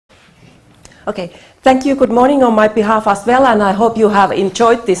Okay, thank you. Good morning on my behalf as well, and I hope you have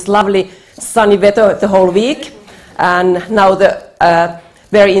enjoyed this lovely sunny weather the whole week, and now the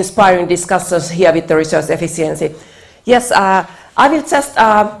very inspiring discussions here with the resource efficiency. Yes, I will just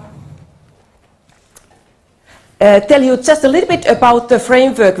tell you just a little bit about the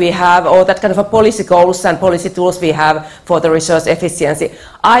framework we have, or that kind of a policy goals and policy tools we have for the resource efficiency.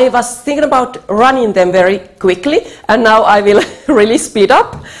 I was thinking about running them very quickly, and now I will really speed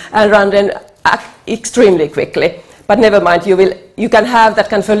up and run them extremely quickly. But never mind, you can have that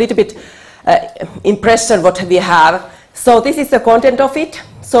kind of a little bit impression what we have. So this is the content of it.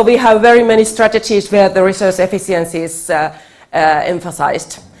 So we have very many strategies where the resource efficiency is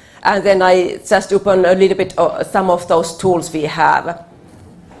emphasized. And then I just open a little bit some of those tools we have.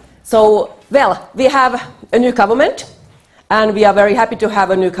 So, well, we have a new government, and we are very happy to have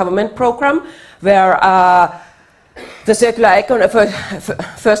a new government program where the circular economy,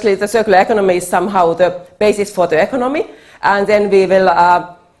 firstly, the circular economy is somehow the basis for the economy, and then we will,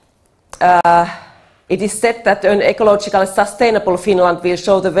 it is said that an ecologically sustainable Finland will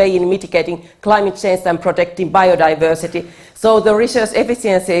show the way in mitigating climate change and protecting biodiversity. So the resource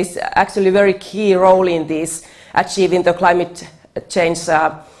efficiency is actually a very key role in this, achieving the climate change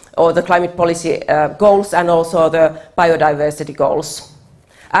or the climate policy goals, and also the biodiversity goals.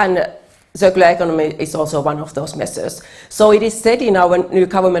 And circular economy is also one of those measures. So it is said in our new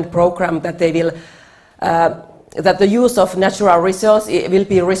government program that they will, that the use of natural resources will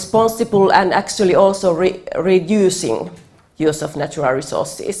be responsible and actually also reducing use of natural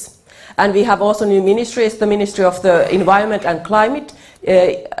resources. And we have also new ministries. The Ministry of the Environment and Climate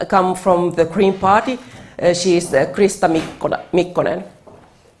come from the Green Party. She is Krista Mikkonen.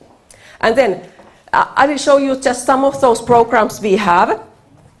 And then I will show you just some of those programs we have.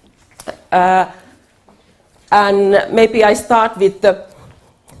 And maybe I start with the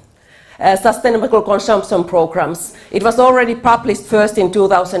sustainable consumption programs. It was already published first in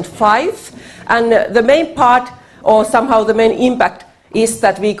 2005, and the main part, or somehow the main impact, is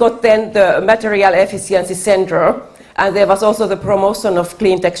that we got then the material efficiency center, and there was also the promotion of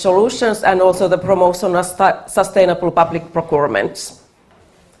clean tech solutions and also the promotion of sustainable public procurements.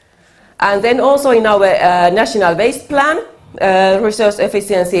 And then also in our national waste plan, resource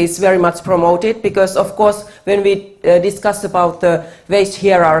efficiency is very much promoted, because of course when we discuss about the waste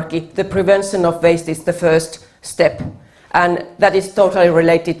hierarchy, the prevention of waste is the first step, and that is totally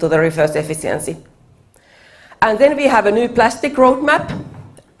related to the resource efficiency. And then we have a new plastic roadmap,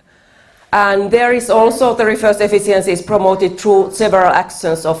 and there is also the resource efficiency is promoted through several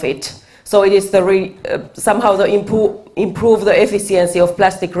actions of it. So it is the somehow the improve the efficiency of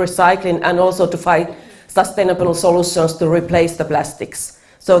plastic recycling, and also to find sustainable solutions to replace the plastics.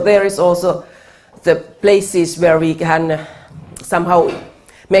 So there is also the places where we can somehow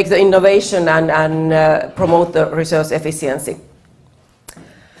make the innovation and promote the resource efficiency.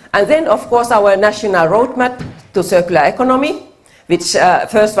 And then, of course, our national roadmap to circular economy, which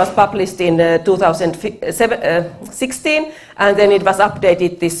first was published in 2016, and then it was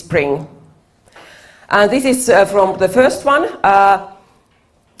updated this spring. And this is from the first one.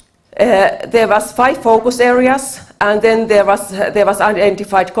 There was 5 focus areas, and then there was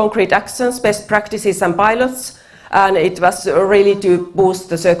identified concrete actions, best practices and pilots, and it was really to boost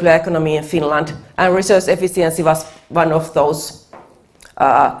the circular economy in Finland, and resource efficiency was one of those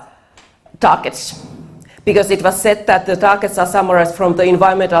targets, because it was said that the targets are summarized from the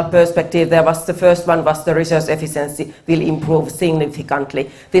environmental perspective. There was the first one was the resource efficiency will improve significantly.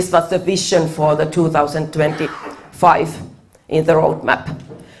 This was the vision for the 2025 in the roadmap.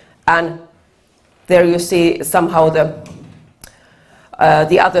 And there you see somehow the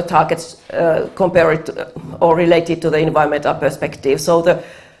other targets compared to, or related to the environmental perspective. So the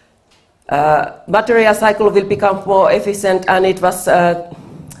material cycle will become more efficient, and it was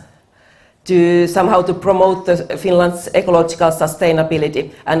to somehow to promote the Finland's ecological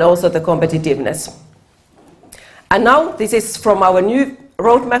sustainability and also the competitiveness. And now this is from our new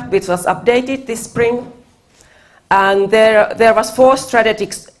roadmap, which was updated this spring. And there was 4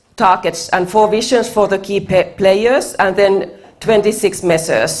 strategic targets and 4 visions for the key players, and then 26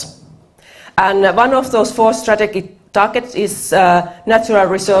 measures. And one of those 4 strategic targets is natural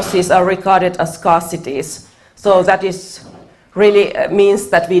resources are regarded as scarcities. So that is really means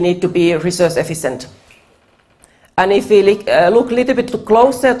that we need to be resource efficient. And if we look a little bit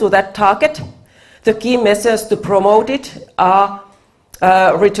closer to that target, the key measures to promote it are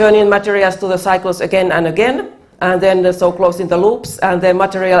returning materials to the cycles again and again, and then so closing the loops, and the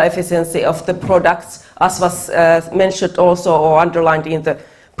material efficiency of the products, as was mentioned also or underlined in the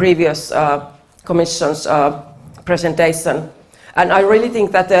previous Commission's presentation. And I really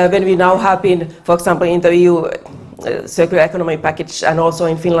think that when we now have been, for example, in the EU circular economy package, and also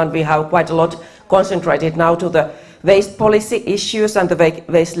in Finland, we have quite a lot concentrated now to the waste policy issues and the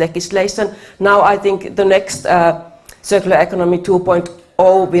waste legislation. Now I think the next circular economy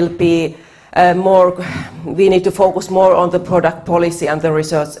 2.0 will be we need to focus more on the product policy and the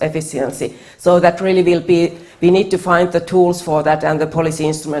resource efficiency. So that really will be, we need to find the tools for that and the policy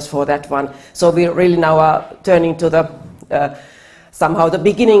instruments for that one. So we really now are turning to the somehow the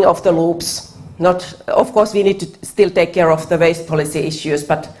beginning of the loops. Not, of course, we need to still take care of the waste policy issues,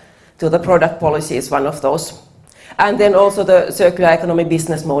 but to the product policy is one of those. And then also the circular economy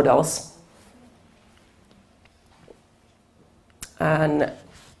business models. And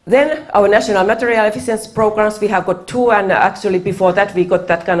then our national material efficiency programs, we have got 2, and actually before that we got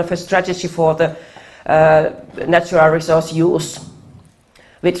that kind of a strategy for the natural resource use,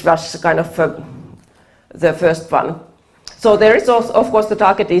 which was kind of the first one. So there is also, of course, the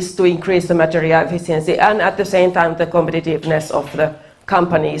target is to increase the material efficiency and at the same time the competitiveness of the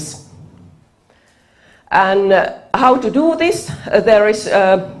companies. And how to do this? There is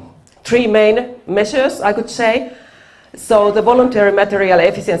 3 main measures, I could say. So the voluntary material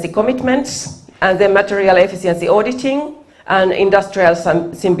efficiency commitments, and then material efficiency auditing, and industrial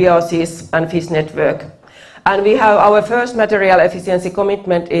symbiosis and fish network. And we have our first material efficiency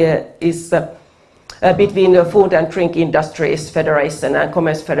commitment is between the Food and Drink Industries Federation and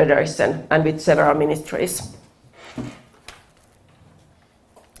Commerce Federation, and with several ministries.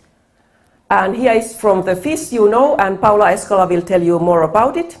 And here is from the fish, you know, and Paula Escola will tell you more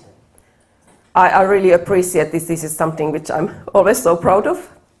about it. I really appreciate this. This is something which I'm always so proud of.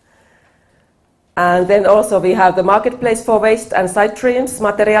 And then also we have the marketplace for waste and side streams,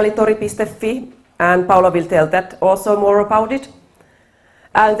 materialitori.fi, and Paula will tell that also more about it.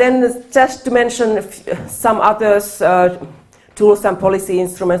 And then just to mention some others, tools and policy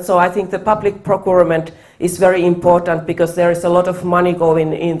instruments. So I think the public procurement is very important because there is a lot of money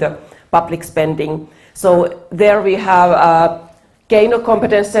going in the public spending. So there we have Keino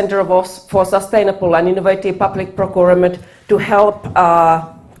Competence Center for Sustainable and Innovative Public Procurement to help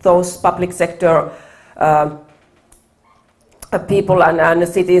those public sector people and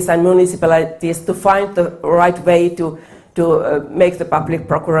cities and municipalities to find the right way to make the public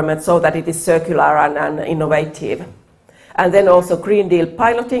procurement so that it is circular and innovative. And then also Green Deal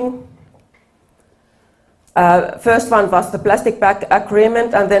piloting. First one was the plastic bag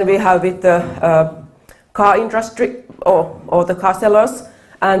agreement, and then we have with the car industry or the car sellers.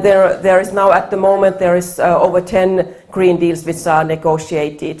 And there is now at the moment there is over 10 green deals which are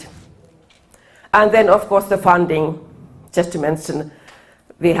negotiated. And then of course the funding, just to mention,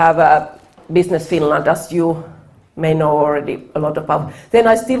 we have Business Finland, as you may know already a lot about. Then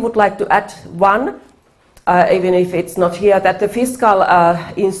I still would like to add one, even if it's not here, that the fiscal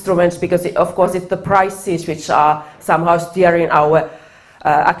instruments, because of course it's the prices which are somehow steering our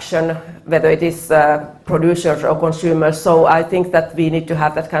action, whether it is producers or consumers. So I think that we need to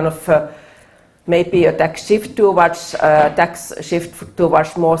have that kind of maybe a tax shift towards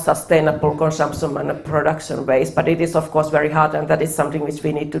more sustainable consumption and production ways. But it is of course very hard, and that is something which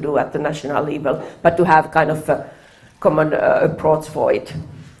we need to do at the national level, but to have kind of a common approach for it.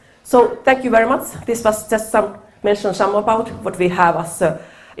 So thank you very much. This was just mention some about what we have as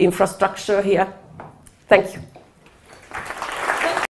infrastructure here. Thank you.